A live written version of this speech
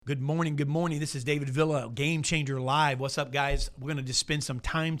Good morning. Good morning. This is David Villa, Game Changer Live. What's up, guys? We're going to just spend some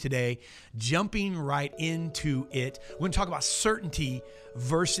time today jumping right into it. We're going to talk about certainty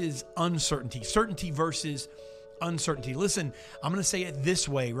versus uncertainty. Certainty versus uncertainty. Listen, I'm going to say it this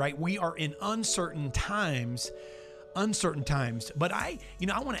way, right? We are in uncertain times. But I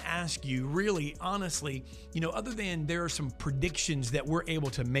want to ask you really honestly, other than there are some predictions that we're able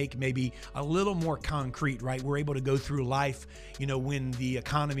to make maybe a little more concrete, right? We're able to go through life, when the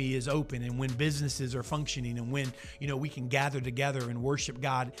economy is open and when businesses are functioning and when, we can gather together and worship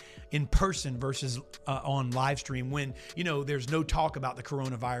God in person versus on live stream when, there's no talk about the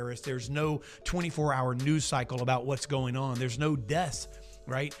coronavirus. There's no 24-hour news cycle about what's going on. There's no deaths,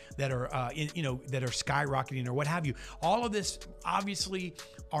 right, that are that are skyrocketing or what have you. All of this obviously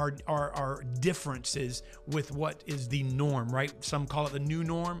are differences with what is the norm, right? Some call it the new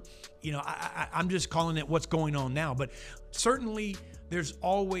norm. I'm just calling it what's going on now. But certainly there's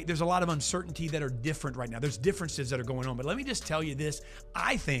a lot of uncertainty that are different right now. There's differences that are going on. But let me just tell you this.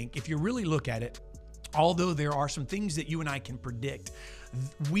 I think if you really look at it, although there are some things that you and I can predict,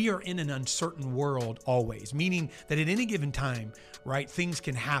 we are in an uncertain world always, meaning that at any given time, right, things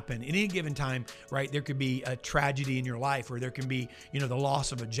can happen. At any given time, right, there could be a tragedy in your life, or there can be, the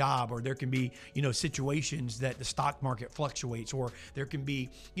loss of a job, or there can be, situations that the stock market fluctuates, or there can be,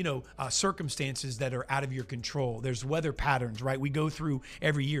 circumstances that are out of your control. There's weather patterns, right? We go through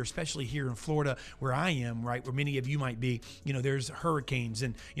every year, especially here in Florida, where I am, right, where many of you might be. There's hurricanes,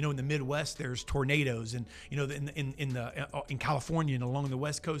 and in the Midwest there's tornadoes, and in California and along the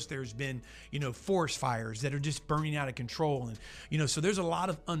West Coast, there's been, forest fires that are just burning out of control. And, so there's a lot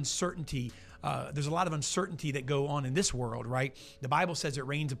of uncertainty. There's a lot of uncertainty that go on in this world, right? The Bible says it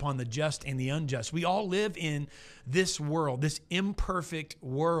rains upon the just and the unjust. We all live in this world, this imperfect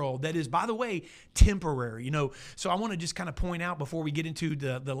world that is, by the way, temporary, So I want to just kind of point out before we get into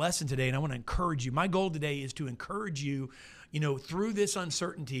the lesson today, and I want to encourage you. My goal today is to encourage you, through this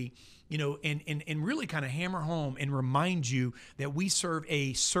uncertainty, and really kind of hammer home and remind you that we serve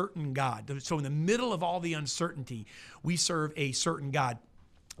a certain God. So in the middle of all the uncertainty, we serve a certain God.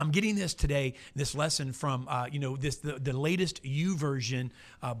 I'm getting this today, this lesson from, the latest YouVersion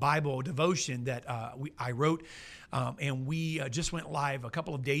Bible devotion that I wrote. And we just went live a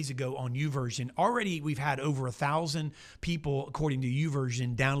couple of days ago on YouVersion. Already, we've had over 1,000 people, according to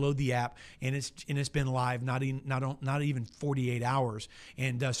YouVersion, download the app, and it's been live not even 48 hours.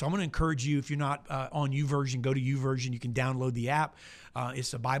 And so I'm going to encourage you, if you're not on YouVersion, go to YouVersion. You can download the app.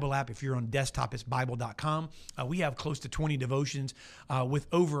 It's a Bible app. If you're on desktop, it's Bible.com. We have close to 20 devotions with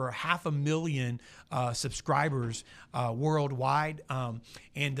over 500,000 subscribers worldwide.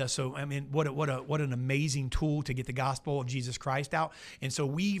 So I mean, what an amazing tool to get the gospel of Jesus Christ out. And so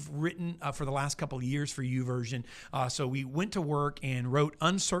we've written for the last couple of years for YouVersion. So we went to work and wrote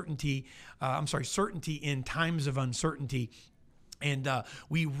certainty in times of uncertainty. And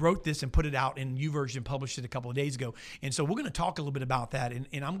we wrote this and put it out, and YouVersion published it a couple of days ago. And so we're going to talk a little bit about that, and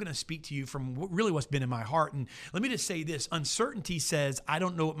I'm going to speak to you from what's been in my heart. And let me just say this. Uncertainty says, I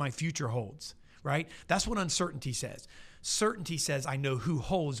don't know what my future holds, right? That's what uncertainty says. Certainty says, I know who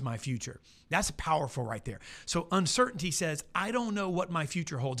holds my future. That's powerful right there. So uncertainty says, I don't know what my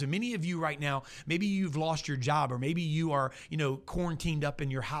future holds. And many of you right now, maybe you've lost your job, or maybe you are, quarantined up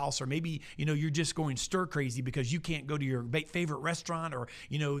in your house, or maybe, you're just going stir crazy because you can't go to your favorite restaurant, or,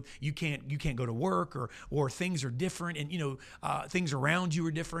 you can't go to work, or things are different, and, things around you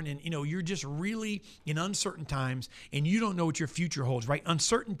are different. And, you're just really in uncertain times, and you don't know what your future holds, right?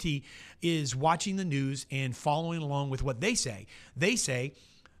 Uncertainty is watching the news and following along with what they say. They say,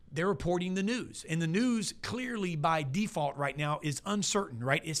 they're reporting the news, and the news clearly by default right now is uncertain,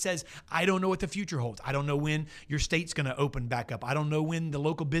 right? It says, I don't know what the future holds. I don't know when your state's going to open back up. I don't know when the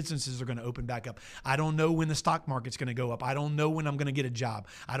local businesses are going to open back up. I don't know when the stock market's going to go up. I don't know when I'm going to get a job.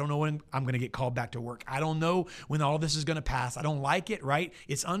 I don't know when I'm going to get called back to work. I don't know when all this is going to pass. I don't like it, right?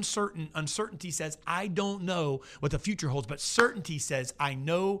 It's uncertain. Uncertainty says, I don't know what the future holds, but certainty says, I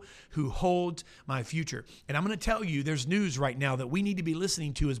know who holds my future. And I'm going to tell you, there's news right now that we need to be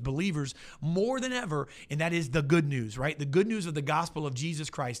listening to as believers more than ever, and that is the good news, right? The good news of the gospel of Jesus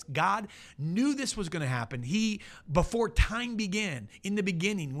Christ. God knew this was going to happen. He, before time began, in the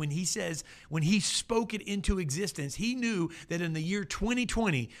beginning, when he spoke it into existence, he knew that in the year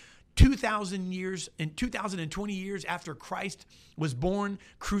 2020, 2,000 years and 2,020 years after Christ was born,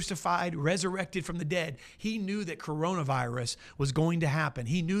 crucified, resurrected from the dead, he knew that coronavirus was going to happen.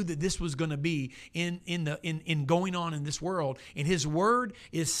 He knew that this was going to be in going on in this world. And his word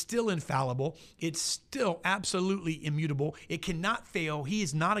is still infallible. It's still absolutely immutable. It cannot fail. He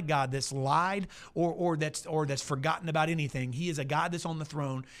is not a God that's lied or that's forgotten about anything. He is a God that's on the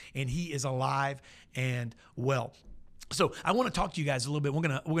throne, and he is alive and well. So I want to talk to you guys a little bit.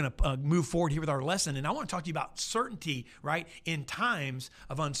 We're gonna move forward here with our lesson, and I want to talk to you about certainty, right, in times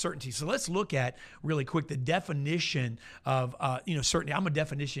of uncertainty. So let's look at really quick the definition of certainty. I'm a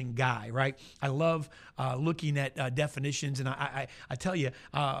definition guy, right? I love looking at definitions, and I tell you,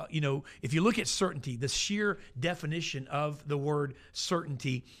 if you look at certainty, the sheer definition of the word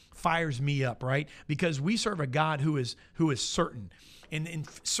certainty fires me up, right? Because we serve a God who is certain. And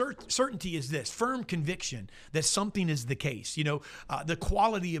certainty is this, firm conviction that something is the case. The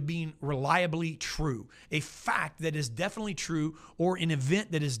quality of being reliably true, a fact that is definitely true, or an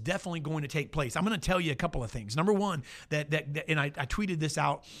event that is definitely going to take place. I'm going to tell you a couple of things. Number one, that and I tweeted this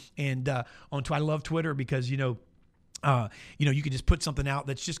out and I love Twitter because, you can just put something out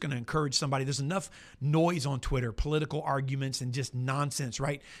that's just going to encourage somebody. There's enough noise on Twitter, political arguments and just nonsense,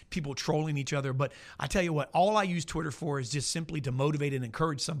 right? People trolling each other. But I tell you what, all I use Twitter for is just simply to motivate and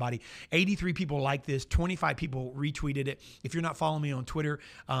encourage somebody. 83 people like this, 25 people retweeted it. If you're not following me on Twitter,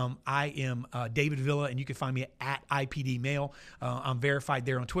 I am David Villa, and you can find me at IPD Mail. I'm verified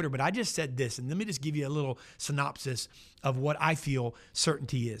there on Twitter. But I just said this, and let me just give you a little synopsis of what I feel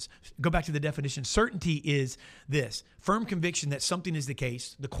certainty is. Go back to the definition. Certainty is this: firm conviction that something is the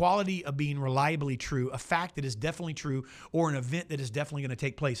case, the quality of being reliably true, a fact that is definitely true, or an event that is definitely going to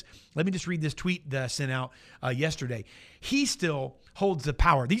take place. Let me just read this tweet that I sent out yesterday. He still holds the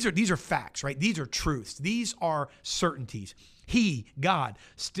power. These are facts, right? These are truths. These are certainties. He, God,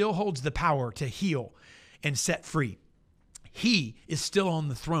 still holds the power to heal and set free. He is still on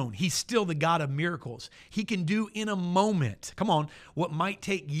the throne. He's still the God of miracles. He can do in a moment, come on, what might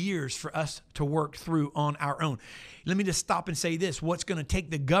take years for us to work through on our own. Let me just stop and say this. What's going to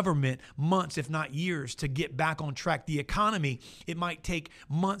take the government months, if not years, to get back on track? The economy, it might take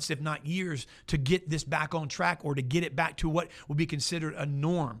months, if not years, to get this back on track or to get it back to what would be considered a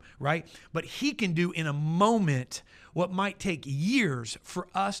norm, right? But he can do in a moment what might take years for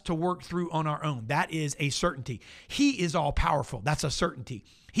us to work through on our own. That is a certainty. He is all powerful. That's a certainty.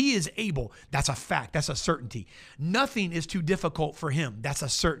 He is able. That's a fact. That's a certainty. Nothing is too difficult for him. That's a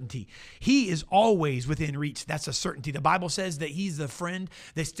certainty. He is always within reach. That's a certainty. The Bible says that he's the friend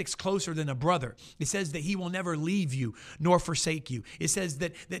that sticks closer than a brother. It says that he will never leave you nor forsake you. It says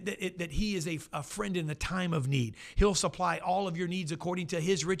that he is a friend in the time of need. He'll supply all of your needs according to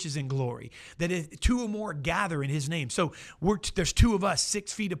his riches and glory. That if two or more gather in his name. So there's two of us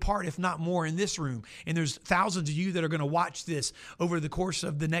 6 feet apart, if not more, in this room. And there's thousands of you that are going to watch this over the course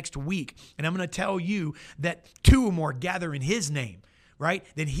of the next week. And I'm going to tell you that two or more gather in his name, right?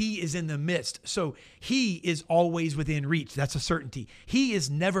 Then he is in the midst. So he is always within reach. That's a certainty. He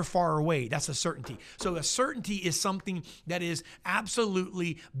is never far away. That's a certainty. So a certainty is something that is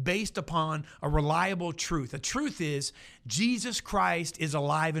absolutely based upon a reliable truth. The truth is Jesus Christ is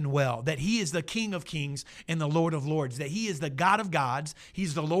alive and well, that he is the King of Kings and the Lord of Lords, that he is the God of gods.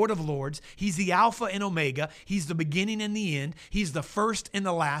 He's the Lord of Lords. He's the Alpha and Omega. He's the beginning and the end. He's the first and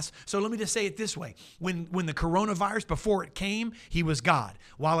the last. So let me just say it this way. When the coronavirus, before it came, he was God.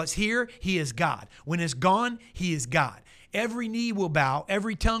 While it's here, he is God. When it's gone, he is God. Every knee will bow,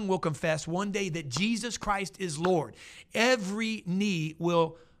 every tongue will confess one day that Jesus Christ is Lord. Every knee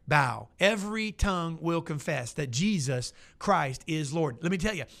will bow. Every tongue will confess that Jesus Christ is Lord. Let me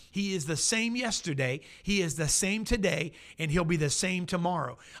tell you, he is the same yesterday, he is the same today, and he'll be the same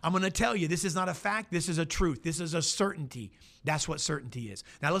tomorrow. I'm going to tell you, this is not a fact, this is a truth. This is a certainty. That's what certainty is.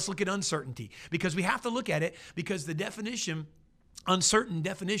 Now let's look at uncertainty, because we have to look at it, because the definition, uncertain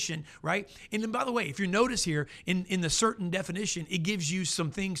definition, right? And then, by the way, if you notice here in the certain definition, it gives you some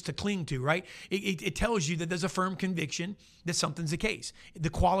things to cling to, right? It tells you that there's a firm conviction that something's the case.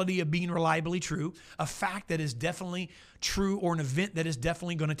 The quality of being reliably true, a fact that is definitely true, or an event that is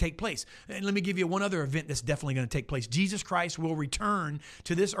definitely going to take place. And let me give you one other event that's definitely going to take place. Jesus Christ will return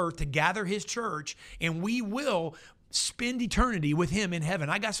to this earth to gather his church, and we will spend eternity with him in heaven.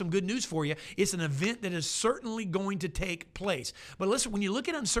 I got some good news for you. It's an event that is certainly going to take place. But listen, when you look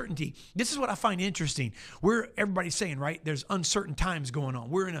at uncertainty, this is what I find interesting. Everybody's saying, right, there's uncertain times going on.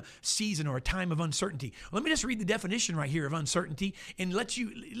 We're in a season or a time of uncertainty. Let me just read the definition right here of uncertainty and let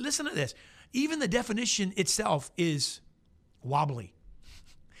you listen to this. Even the definition itself is wobbly.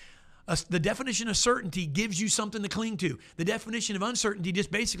 The definition of certainty gives you something to cling to. The definition of uncertainty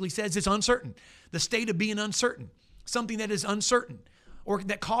just basically says it's uncertain. The state of being uncertain, something that is uncertain or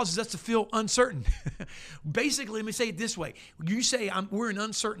that causes us to feel uncertain. Basically, let me say it this way. You say we're in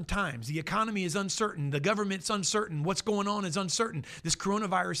uncertain times. The economy is uncertain. The government's uncertain. What's going on is uncertain. This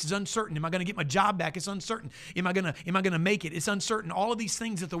coronavirus is uncertain. Am I going to get my job back? It's uncertain. Am I going to make it? It's uncertain. All of these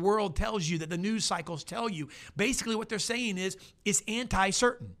things that the world tells you, that the news cycles tell you, basically what they're saying is it's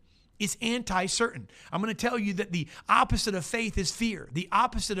anti-certain. It's anti-certain. I'm going to tell you that the opposite of faith is fear. The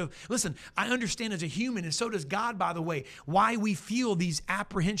opposite of, listen, I understand as a human, and so does God, by the way, why we feel these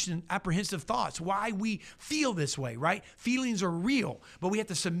apprehensive thoughts, why we feel this way, right? Feelings are real, but we have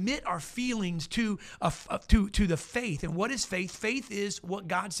to submit our feelings to the faith. And what is faith? Faith is what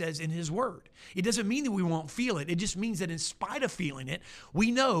God says in His Word. It doesn't mean that we won't feel it. It just means that in spite of feeling it,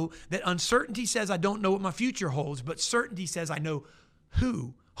 we know that uncertainty says I don't know what my future holds, but certainty says I know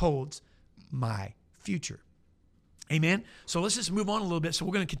who holds my future. Amen. So let's just move on a little bit. So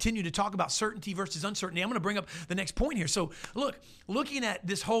we're going to continue to talk about certainty versus uncertainty. I'm going to bring up the next point here. So looking at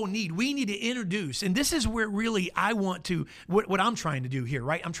this whole need, we need to introduce, and this is where really I want to, what I'm trying to do here,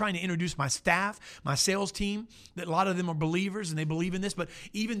 right? I'm trying to introduce my staff, my sales team, that a lot of them are believers and they believe in this, but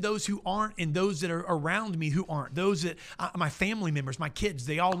even those who aren't and those that are around me who aren't, those that, my family members, my kids,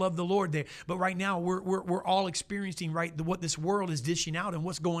 they all love the Lord. But right now we're all experiencing, right, what this world is dishing out and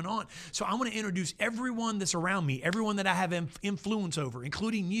what's going on. So I want to introduce everyone that's around me, everyone that I have influence over,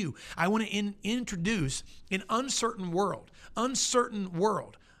 including you. I want to introduce an uncertain world, uncertain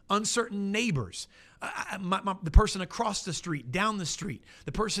neighbors, the person across the street, down the street,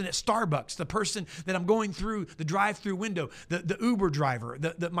 the person at Starbucks, the person that I'm going through the drive-through window, the Uber driver,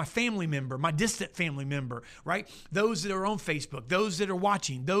 my family member, my distant family member, right? Those that are on Facebook, those that are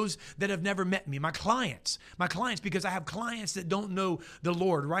watching, those that have never met me, my clients, because I have clients that don't know the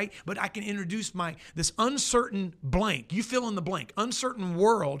Lord, right? But I can introduce this uncertain blank, you fill in the blank, uncertain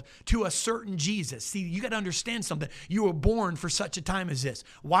world to a certain Jesus. See, you got to understand something. You were born for such a time as this.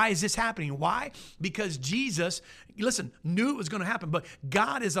 Why is this happening? Why? Because Jesus, listen, knew it was going to happen, but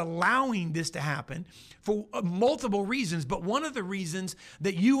God is allowing this to happen for multiple reasons. But one of the reasons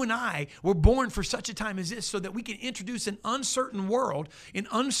that you and I were born for such a time as this, so that we can introduce an uncertain world, an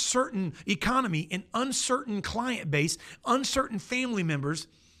uncertain economy, an uncertain client base, uncertain family members,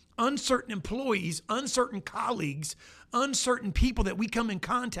 uncertain employees, uncertain colleagues, uncertain people that we come in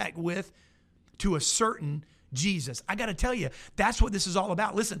contact with, to a certain Jesus. I got to tell you, that's what this is all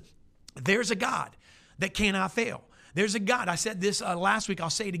about. Listen, there's a God that cannot fail. There's a God. I said this last week. I'll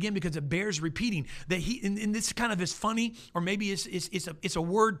say it again because it bears repeating. That and this kind of is funny, or maybe it's a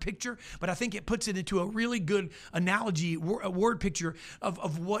word picture, but I think it puts it into a really good analogy, a word picture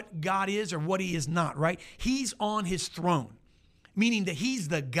of what God is or what He is not. Right? He's on His throne, meaning that He's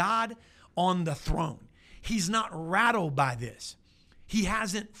the God on the throne. He's not rattled by this. He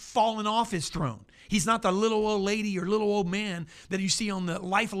hasn't fallen off His throne. He's not the little old lady or little old man that you see on the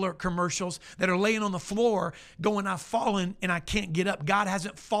Life Alert commercials that are laying on the floor going, I've fallen and I can't get up. God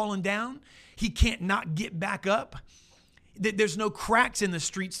hasn't fallen down. He can't not get back up. There's no cracks in the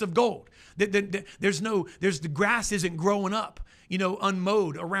streets of gold. The grass isn't growing up,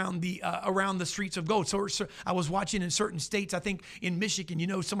 unmowed around the streets of gold. So I was watching in certain states, I think in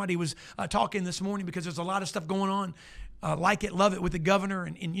Michigan, somebody was talking this morning because there's a lot of stuff going on. Like it, love it with the governor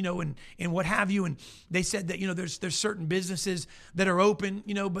and what have you. And they said that, there's certain businesses that are open,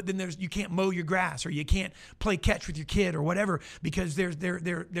 but then you can't mow your grass or you can't play catch with your kid or whatever because they're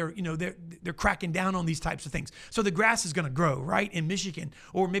cracking down on these types of things. So the grass is going to grow, right, in Michigan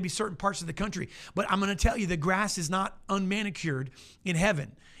or maybe certain parts of the country. But I'm going to tell you, the grass is not unmanicured in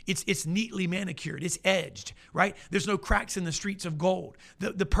heaven. It's neatly manicured. It's edged, right? There's no cracks in the streets of gold.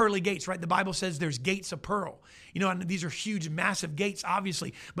 The pearly gates, right? The Bible says there's gates of pearl. And these are huge, massive gates,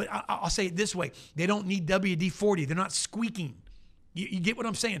 obviously. But I'll say it this way. They don't need WD-40. They're not squeaking. You get what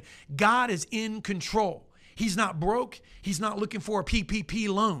I'm saying? God is in control. He's not broke. He's not looking for a PPP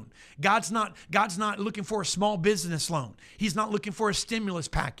loan. God's not looking for a small business loan. He's not looking for a stimulus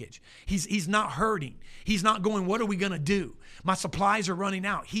package. He's not hurting. He's not going, what are we going to do? My supplies are running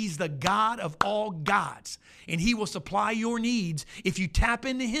out. He's the God of all gods, and He will supply your needs if you tap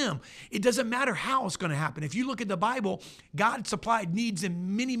into Him. It doesn't matter how it's going to happen. If you look at the Bible, God supplied needs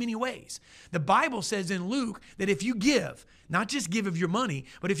in many, many ways. The Bible says in Luke that if you give, not just give of your money,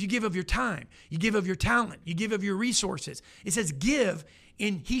 but if you give of your time, you give of your talent, you give of your resources, it says give,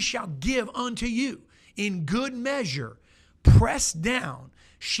 and He shall give unto you in good measure, pressed down,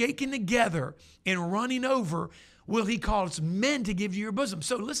 shaken together, and running over, will he cause men to give you your bosom?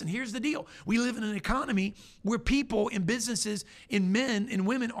 So listen, here's the deal. We live in an economy where people and businesses and men and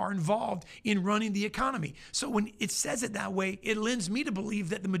women are involved in running the economy. So when it says it that way, it lends me to believe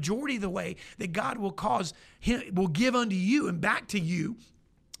that the majority of the way that God will will give unto you and back to you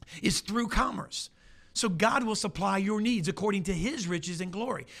is through commerce. So God will supply your needs according to his riches and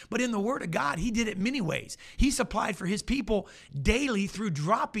glory. But in the word of God, he did it many ways. He supplied for his people daily through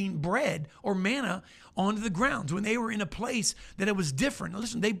dropping bread or manna onto the ground when they were in a place that it was different.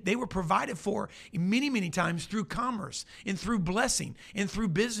 Listen, they were provided for many, many times through commerce and through blessing and through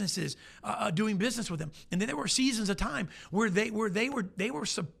businesses, doing business with them. And then there were seasons of time where they were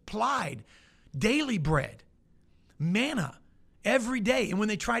supplied daily bread, manna, every day. And when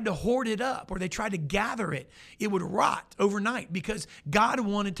they tried to hoard it up or they tried to gather it, it would rot overnight because God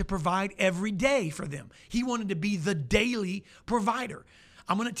wanted to provide every day for them. He wanted to be the daily provider.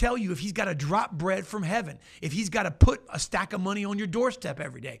 I'm going to tell you, if he's got to drop bread from heaven, if he's got to put a stack of money on your doorstep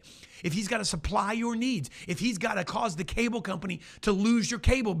every day, if he's got to supply your needs, if he's got to cause the cable company to lose your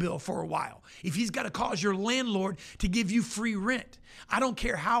cable bill for a while, if he's got to cause your landlord to give you free rent, I don't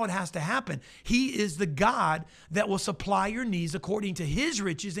care how it has to happen. He is the God that will supply your needs according to his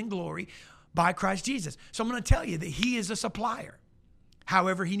riches and glory by Christ Jesus. So I'm going to tell you that he is a supplier.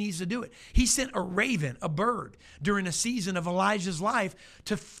 However he needs to do it. He sent a raven, a bird, during a season of Elijah's life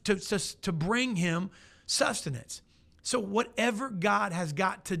to bring him sustenance. So whatever God has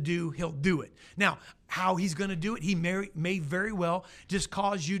got to do, he'll do it. Now, how he's going to do it, he may very well just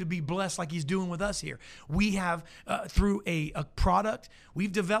cause you to be blessed like he's doing with us here. We have, through a product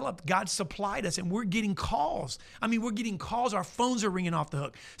we've developed, God supplied us, and we're getting calls. I mean, we're getting calls. Our phones are ringing off the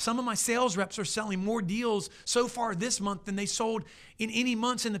hook. Some of my sales reps are selling more deals so far this month than they sold in any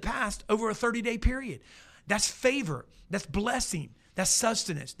months in the past over a 30-day period. That's favor. That's blessing. That's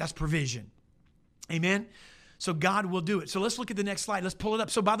sustenance. That's provision. Amen. So God will do it. So let's look at the next slide. Let's pull it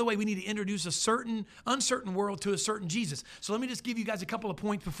up. So by the way, we need to introduce a certain uncertain world to a certain Jesus. So let me just give you guys a couple of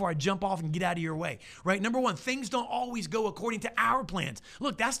points before I jump off and get out of your way. Right? Number one, things don't always go according to our plans.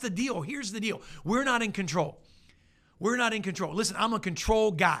 Look, that's the deal. Here's the deal. We're not in control. We're not in control. Listen, I'm a control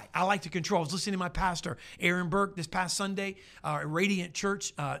guy. I like to control. I was listening to my pastor, Aaron Burke, this past Sunday, Radiant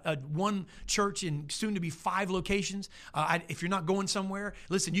Church, one church in soon to be 5 locations. If you're not going somewhere,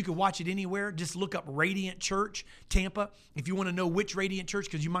 listen, you can watch it anywhere. Just look up Radiant Church, Tampa. If you want to know which Radiant Church,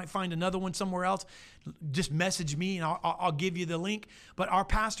 because you might find another one somewhere else, just message me and I'll give you the link. But our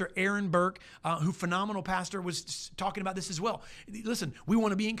pastor, Aaron Burke, who phenomenal pastor, was talking about this as well. Listen, we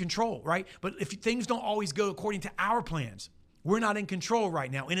want to be in control, right? But if things don't always go according to our plans, we're not in control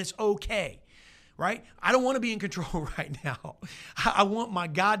right now, and it's okay. Right? I don't want to be in control right now. I want my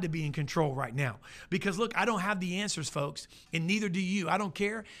God to be in control right now. Because look, I don't have the answers, folks, and neither do you. I don't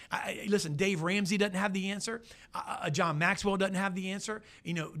care. Listen, Dave Ramsey doesn't have the answer. John Maxwell doesn't have the answer.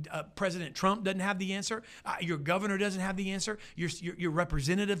 President Trump doesn't have the answer. Your governor doesn't have the answer. Your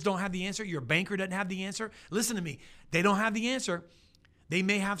representatives don't have the answer. Your banker doesn't have the answer. Listen to me. They don't have the answer. They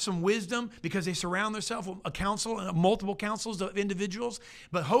may have some wisdom because they surround themselves with a council, multiple councils of individuals,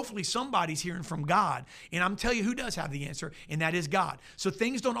 but hopefully somebody's hearing from God. And I'm telling you who does have the answer, and that is God. So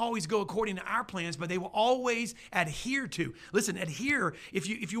things don't always go according to our plans, but they will always adhere to. Listen, adhere, if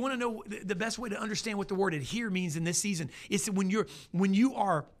you want to know the best way to understand what the word adhere means in this season, it's when you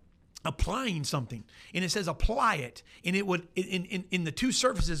are applying something and it says apply it, and it would in the two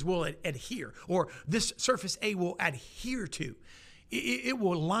surfaces will adhere, or this surface A will adhere to. It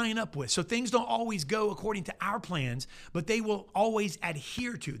will line up with. So things don't always go according to our plans, but they will always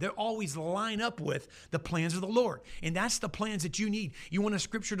adhere to. They'll always line up with the plans of the Lord. And that's the plans that you need. You want a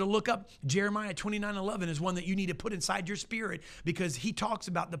scripture to look up? Jeremiah 29:11 is one that you need to put inside your spirit, because he talks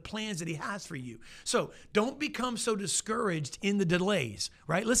about the plans that he has for you. So don't become so discouraged in the delays,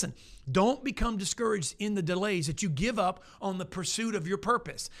 right? Listen, don't become discouraged in the delays that you give up on the pursuit of your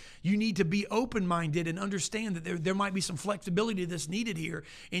purpose. You need to be open-minded and understand that there might be some flexibility that's needed here,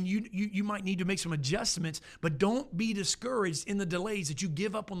 and you might need to make some adjustments, but don't be discouraged in the delays that you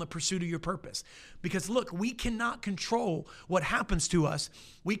give up on the pursuit of your purpose. Because look, we cannot control what happens to us.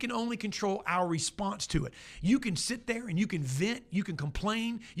 We can only control our response to it. You can sit there and you can vent, you can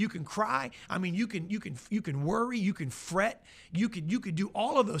complain, you can cry. I mean, you can worry, you can fret, you could do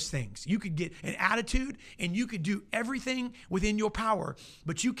all of those things. You could get an attitude and you could do everything within your power,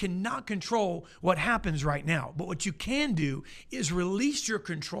 but you cannot control what happens right now. But what you can do is release your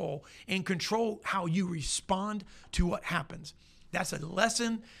control and control how you respond to what happens. That's a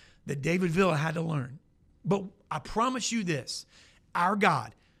lesson that David Villa had to learn. But I promise you this, our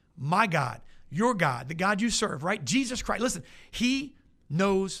God, my God, your God, the God you serve, right? Jesus Christ, listen, he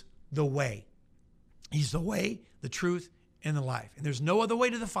knows the way. He's the way, the truth, and the life. And there's no other way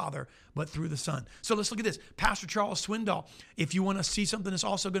to the Father but through the Son. So let's look at this. Pastor Charles Swindoll, if you want to see something that's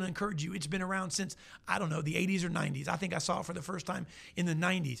also going to encourage you, it's been around since, I don't know, the 80s or 90s. I think I saw it for the first time in the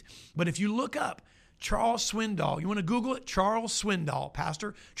 90s. But if you look up Charles Swindoll, you want to Google it? Charles Swindoll,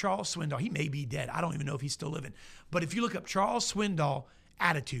 Pastor Charles Swindoll. He may be dead. I don't even know if he's still living. But if you look up Charles Swindoll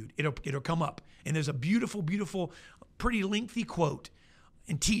attitude, it'll come up. And there's a beautiful, beautiful, pretty lengthy quote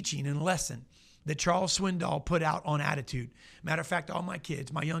and teaching and lesson that Charles Swindoll put out on attitude. Matter of fact, all my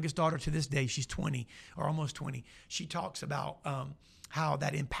kids, my youngest daughter to this day, she's 20 or almost 20. She talks about how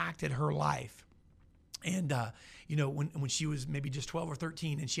that impacted her life. And, when she was maybe just 12 or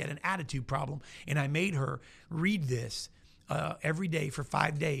 13 and she had an attitude problem, and I made her read this every day for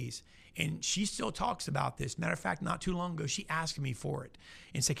 5 days. And she still talks about this. Matter of fact, not too long ago, she asked me for it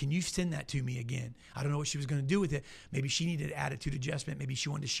and said, can you send that to me again? I don't know what she was going to do with it. Maybe she needed attitude adjustment. Maybe she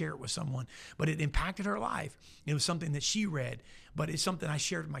wanted to share it with someone. But it impacted her life. It was something that she read, but it's something I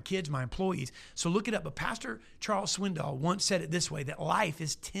shared with my kids, my employees. So look it up. But Pastor Charles Swindoll once said it this way, that life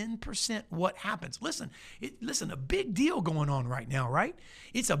is 10% what happens. Listen, a big deal going on right now, right?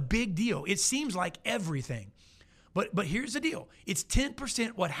 It's a big deal. It seems like everything. But here's the deal. It's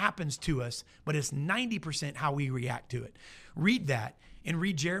 10% what happens to us, but it's 90% how we react to it. Read that and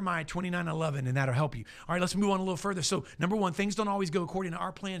read Jeremiah 29:11, and that'll help you. All right, let's move on a little further. So, number one, things don't always go according to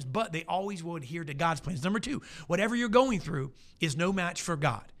our plans, but they always will adhere to God's plans. Number two, whatever you're going through is no match for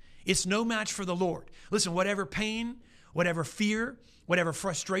God. It's no match for the Lord. Listen, whatever pain, whatever fear, whatever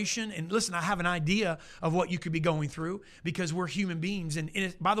frustration, and listen, I have an idea of what you could be going through because we're human beings.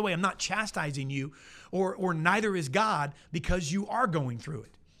 And by the way, I'm not chastising you, or neither is God, because you are going through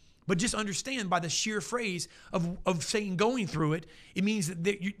it. But just understand, by the sheer phrase of saying going through it, it means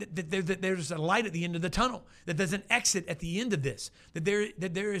that there's a light at the end of the tunnel, that there's an exit at the end of this, that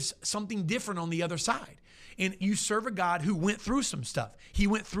there is something different on the other side. And you serve a God who went through some stuff. He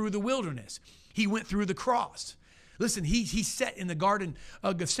went through the wilderness. He went through the cross. Listen, he sat in the Garden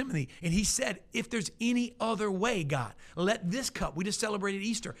of Gethsemane, and he said, if there's any other way, God, let this cup, we just celebrated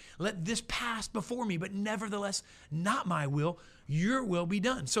Easter, let this pass before me, but nevertheless, not my will, your will be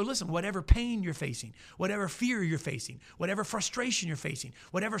done. So listen, whatever pain you're facing, whatever fear you're facing, whatever frustration you're facing,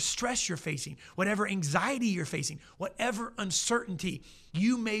 whatever stress you're facing, whatever anxiety you're facing, whatever uncertainty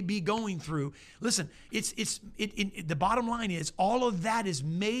you may be going through, listen, the bottom line is all of that is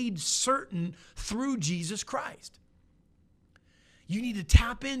made certain through Jesus Christ. You need to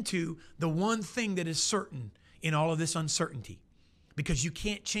tap into the one thing that is certain in all of this uncertainty, because you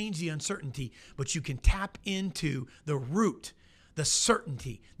can't change the uncertainty, but you can tap into the root, the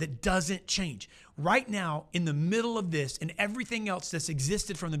certainty that doesn't change. Right now, in the middle of this and everything else that's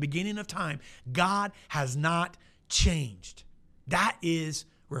existed from the beginning of time, God has not changed. That is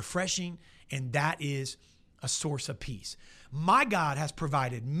refreshing, and that is a source of peace. My God has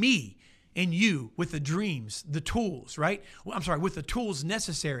provided me and you with the dreams, the tools, right? With the tools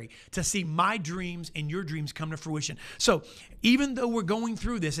necessary to see my dreams and your dreams come to fruition. So even though we're going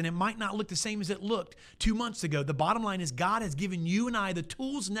through this and it might not look the same as it looked 2 months ago, the bottom line is God has given you and I the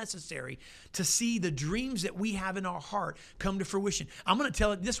tools necessary to see the dreams that we have in our heart come to fruition. I'm going to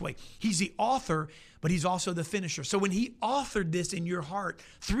tell it this way. He's the author, but he's also the finisher. So when he authored this in your heart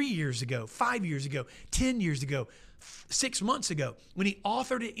 3 years ago, 5 years ago, 10 years ago, 6 months ago, when he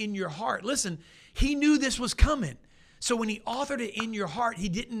authored it in your heart, listen, he knew this was coming. So when he authored it in your heart, he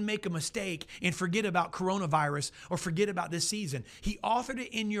didn't make a mistake and forget about coronavirus or forget about this season. He authored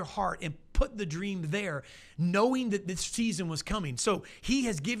it in your heart and put the dream there, knowing that this season was coming. So he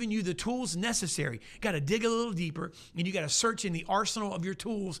has given you the tools necessary. You got to dig a little deeper, and you got to search in the arsenal of your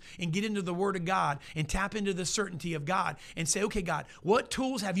tools and get into the Word of God and tap into the certainty of God and say, okay, God, what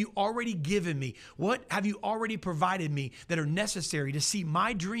tools have you already given me? What have you already provided me that are necessary to see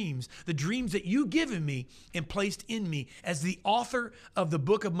my dreams, the dreams that you've given me and placed in me as the author of the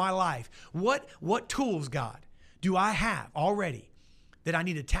book of my life? What tools, God, do I have already that I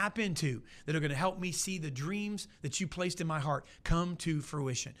need to tap into that are going to help me see the dreams that you placed in my heart come to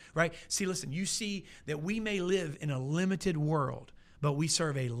fruition, right? See, listen, you see that we may live in a limited world, but we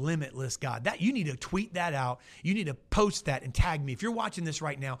serve a limitless God. That you need to tweet that out. You need to post that and tag me. If you're watching this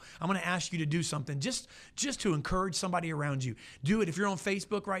right now, I'm going to ask you to do something just to encourage somebody around you. Do it if you're on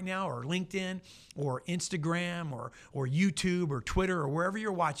Facebook right now, or LinkedIn, or Instagram, or YouTube, or Twitter, or wherever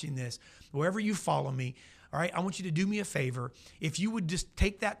you're watching this, wherever you follow me. All right, I want you to do me a favor. If you would just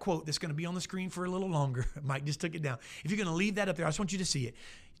take that quote that's going to be on the screen for a little longer, Mike just took it down. If you're going to leave that up there, I just want you to see it.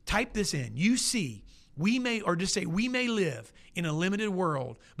 Type this in. You see, we may live in a limited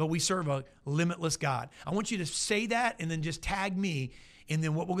world, but we serve a limitless God. I want you to say that and then just tag me And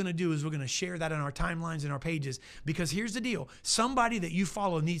then what we're going to do is we're going to share that on our timelines and our pages, because here's the deal. Somebody that you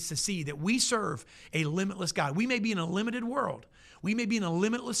follow needs to see that we serve a limitless God. We may be in a limited world. We may be in a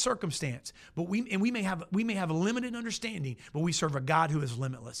limitless circumstance, but we may have a limited understanding, but we serve a God who is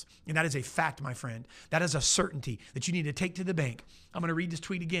limitless. And that is a fact, my friend. That is a certainty that you need to take to the bank. I'm going to read this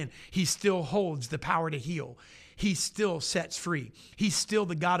tweet again. He still holds the power to heal. He still sets free. He's still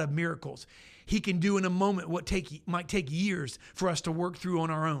the God of miracles. He can do in a moment what might take years for us to work through on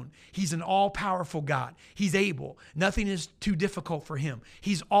our own. He's an all-powerful God. He's able. Nothing is too difficult for him.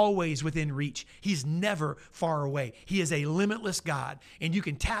 He's always within reach. He's never far away. He is a limitless God, and you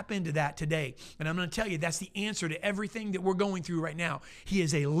can tap into that today. And I'm going to tell you, that's the answer to everything that we're going through right now. He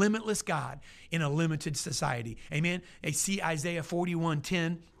is a limitless God in a limited society. Amen? See Isaiah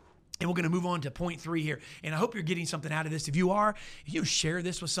 41:10. And we're going to move on to point 3 here. And I hope you're getting something out of this. If you are, you share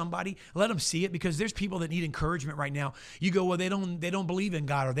this with somebody. Let them see it, because there's people that need encouragement right now. You go, well, they don't believe in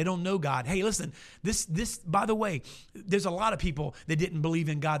God, or they don't know God. Hey, listen, this by the way, there's a lot of people that didn't believe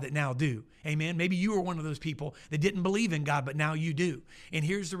in God that now do. Amen. Maybe you were one of those people that didn't believe in God, but now you do. And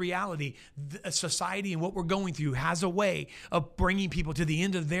here's the reality. Society and what we're going through has a way of bringing people to the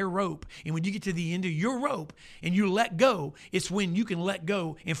end of their rope. And when you get to the end of your rope and you let go, it's when you can let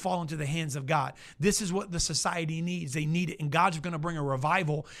go and fall into the hands of God. This is what the society needs. They need it. And God's going to bring a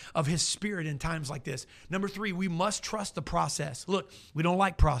revival of his spirit in times like this. Number 3, we must trust the process. Look, we don't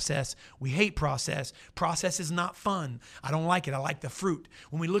like process. We hate process. Process is not fun. I don't like it. I like the fruit.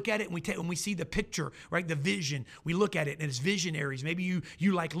 When we look at it and when we see the picture, right, the vision, we look at it and it's visionaries. Maybe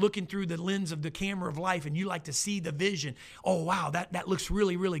you like looking through the lens of the camera of life and you like to see the vision. Oh, wow, that looks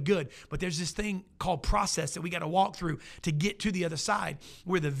really, really good. But there's this thing called process that we got to walk through to get to the other side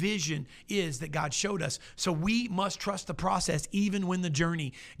where the vision is that God showed us. So we must trust the process even when the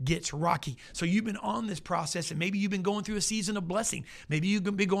journey gets rocky. So you've been on this process and maybe you've been going through a season of blessing. Maybe you've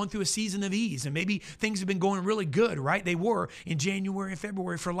been going through a season of ease, and maybe things have been going really good, right? They were in January and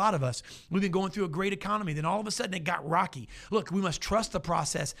February for a lot of us. We've been going through a great economy. Then all of a sudden it got rocky. Look, we must trust the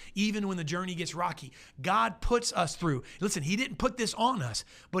process even when the journey gets rocky. God puts us through. Listen, he didn't put this on us,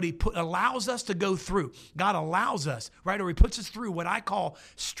 but he allows us to go through. God allows us, right? Or he puts us through what I call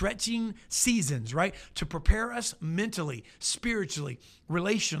stretching seasons, right? To prepare us mentally, spiritually,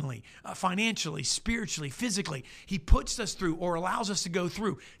 relationally, financially, spiritually, physically. He puts us through or allows us to go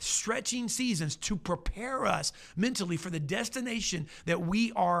through stretching seasons to prepare us mentally for the destination that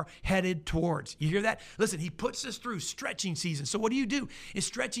we are headed towards. You hear that? Listen, he puts us through stretching seasons. So what do? In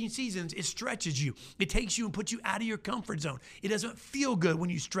stretching seasons, it stretches you. It takes you and puts you out of your comfort zone. It doesn't feel good when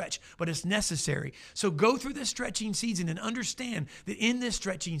you stretch, but it's necessary. So go through this stretching season and understand that in this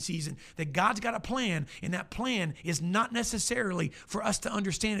stretching season that God's got a plan, and that plan is not necessarily for us to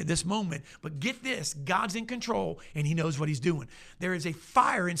understand at this moment. But get this, God's in control and he knows what he's doing. There is a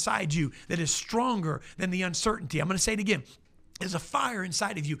fire inside you that is stronger than the uncertainty. I'm going to say it again. There's a fire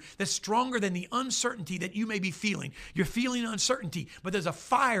inside of you that's stronger than the uncertainty that you may be feeling. You're feeling uncertainty, but there's a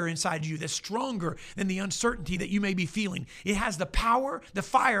fire inside you that's stronger than the uncertainty that you may be feeling. It has the power, the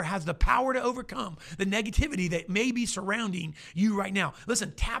fire has the power to overcome the negativity that may be surrounding you right now.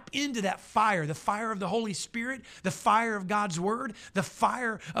 Listen, tap into that fire, the fire of the Holy Spirit, the fire of God's word, the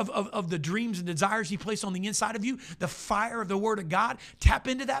fire of the dreams and desires he placed on the inside of you, the fire of the word of God. Tap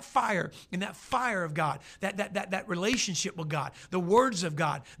into that fire, and that fire of God, that relationship with God, the words of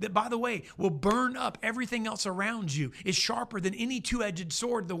God, that, by the way, will burn up everything else around you, is sharper than any two-edged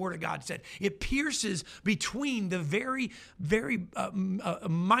sword, the word of God said. It pierces between the very, very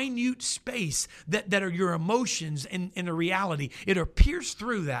minute space that are your emotions and the reality. It'll pierce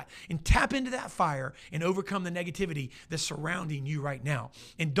through that and tap into that fire and overcome the negativity that's surrounding you right now.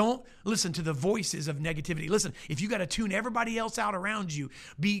 And don't listen to the voices of negativity. Listen, if you got to tune everybody else out around you,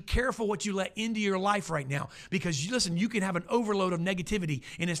 be careful what you let into your life right now, because listen, you can have an overload of negativity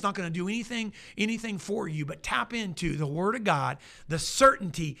and it's not going to do anything for you. But tap into the word of God, the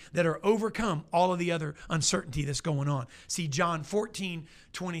certainty that are overcome all of the other uncertainty that's going on. See John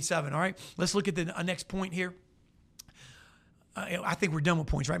 14:27. All right, let's look at the next point here. I think we're done with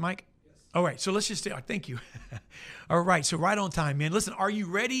points, right, Mike? Yes. All right, so let's just say, thank you. All right, so right on time, man. Listen, are you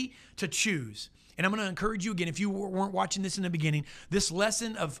ready to choose? And I'm going to encourage you again, if you weren't watching this in the beginning, this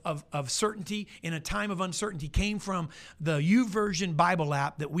lesson of certainty in a time of uncertainty came from the YouVersion Bible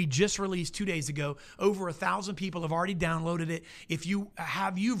app that we just released 2 days ago. Over 1,000 people have already downloaded it. If you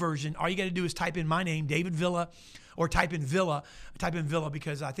have YouVersion, all you got to do is type in my name, David Villa, or type in Villa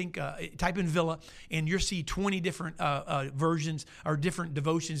because I think type in Villa and you'll see 20 different versions or different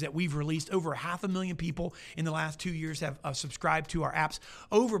devotions that we've released. Over 500,000 people in the last 2 years have subscribed to our apps.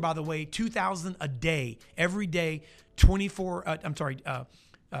 Over, by the way, 2,000 a day, every day,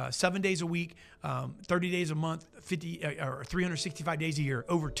 7 days a week, 30 days a month, 50 or 365 days a year,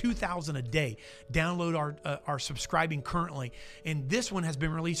 over 2,000 a day. Download our subscribing currently. And this one has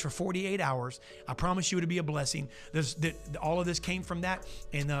been released for 48 hours. I promise you it'll be a blessing. All of this came from that,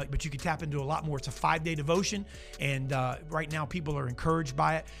 but you can tap into a lot more. It's a 5-day devotion, and right now people are encouraged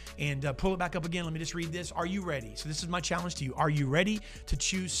by it. And pull it back up again. Let me just read this. Are you ready? So this is my challenge to you. Are you ready to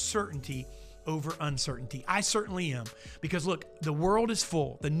choose certainty over uncertainty? I certainly am, because look, the world is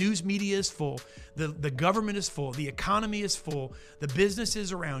full, the news media is full, the government is full, the economy is full, the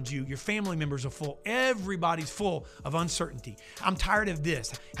businesses around you, your family members are full, everybody's full of uncertainty. I'm tired of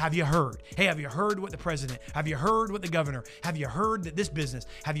this. Have you heard? Hey, have you heard what the president? Have you heard what the governor? Have you heard that this business?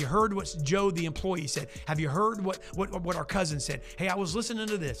 Have you heard what Joe the employee said? Have you heard what our cousin said? Hey, I was listening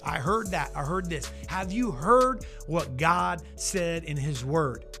to this. I heard that. I heard this. Have you heard what God said in His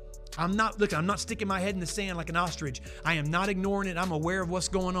Word? I'm not sticking my head in the sand like an ostrich. I am not ignoring it. I'm aware of what's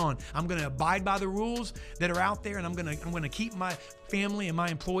going on. I'm going to abide by the rules that are out there, and I'm going to keep my family and my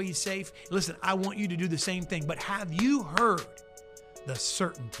employees safe. Listen, I want you to do the same thing. But have you heard the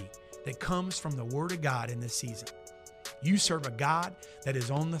certainty that comes from the Word of God in this season? You serve a God that is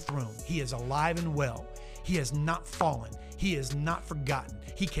on the throne. He is alive and well. He has not fallen. He is not forgotten.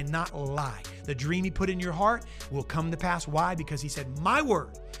 He cannot lie. The dream He put in your heart will come to pass. Why? Because He said, my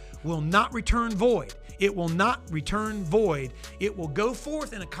word will not return void. It will not return void. It will go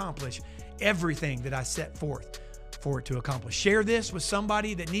forth and accomplish everything that I set forth for it to accomplish. Share this with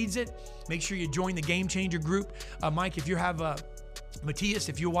somebody that needs it. Make sure you join the Game Changer group. Mike, if you have Matthias,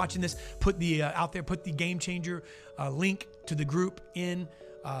 if you're watching this, put the out there, put the Game Changer link to the group in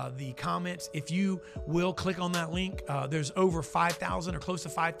the comments. If you will click on that link, there's over 5,000 or close to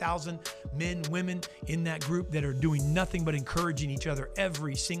 5,000 men, women in that group that are doing nothing but encouraging each other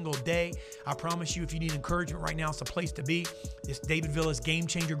every single day. I promise you, if you need encouragement right now, it's the place to be. It's David Villa's Game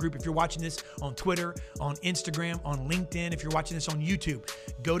Changer group. If you're watching this on Twitter, on Instagram, on LinkedIn, if you're watching this on YouTube,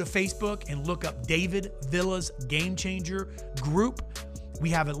 go to Facebook and look up David Villa's Game Changer group. We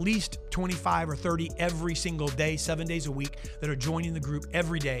have at least 25 or 30 every single day, 7 days a week, that are joining the group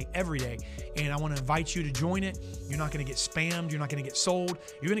every day. And I want to invite you to join it. You're not going to get spammed. You're not going to get sold.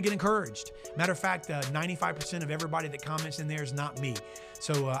 You're going to get encouraged. Matter of fact, 95% of everybody that comments in there is not me.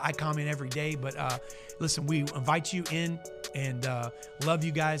 So I comment every day. But listen, we invite you in and love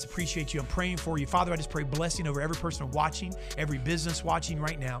you guys. Appreciate you. I'm praying for you. Father, I just pray blessing over every person watching, every business watching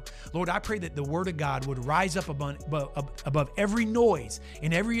right now. Lord, I pray that the Word of God would rise up above every noise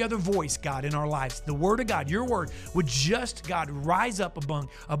and every other voice, God, in our lives. The Word of God, your Word, would just, God, rise up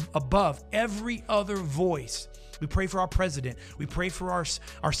above every other voice. We pray for our president. We pray for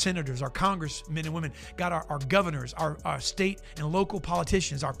our senators, our congressmen and women, God, our governors, our state and local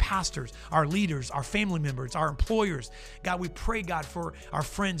politicians, our pastors, our leaders, our family members, our employers. God, we pray, God, for our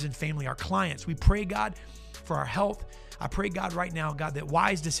friends and family, our clients. We pray, God, for our health. I pray, God, right now, God, that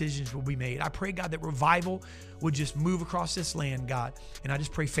wise decisions will be made. I pray, God, that revival would just move across this land, God. And I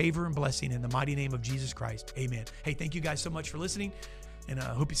just pray favor and blessing in the mighty name of Jesus Christ. Amen. Hey, thank you guys so much for listening, and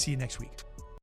I hope to see you next week.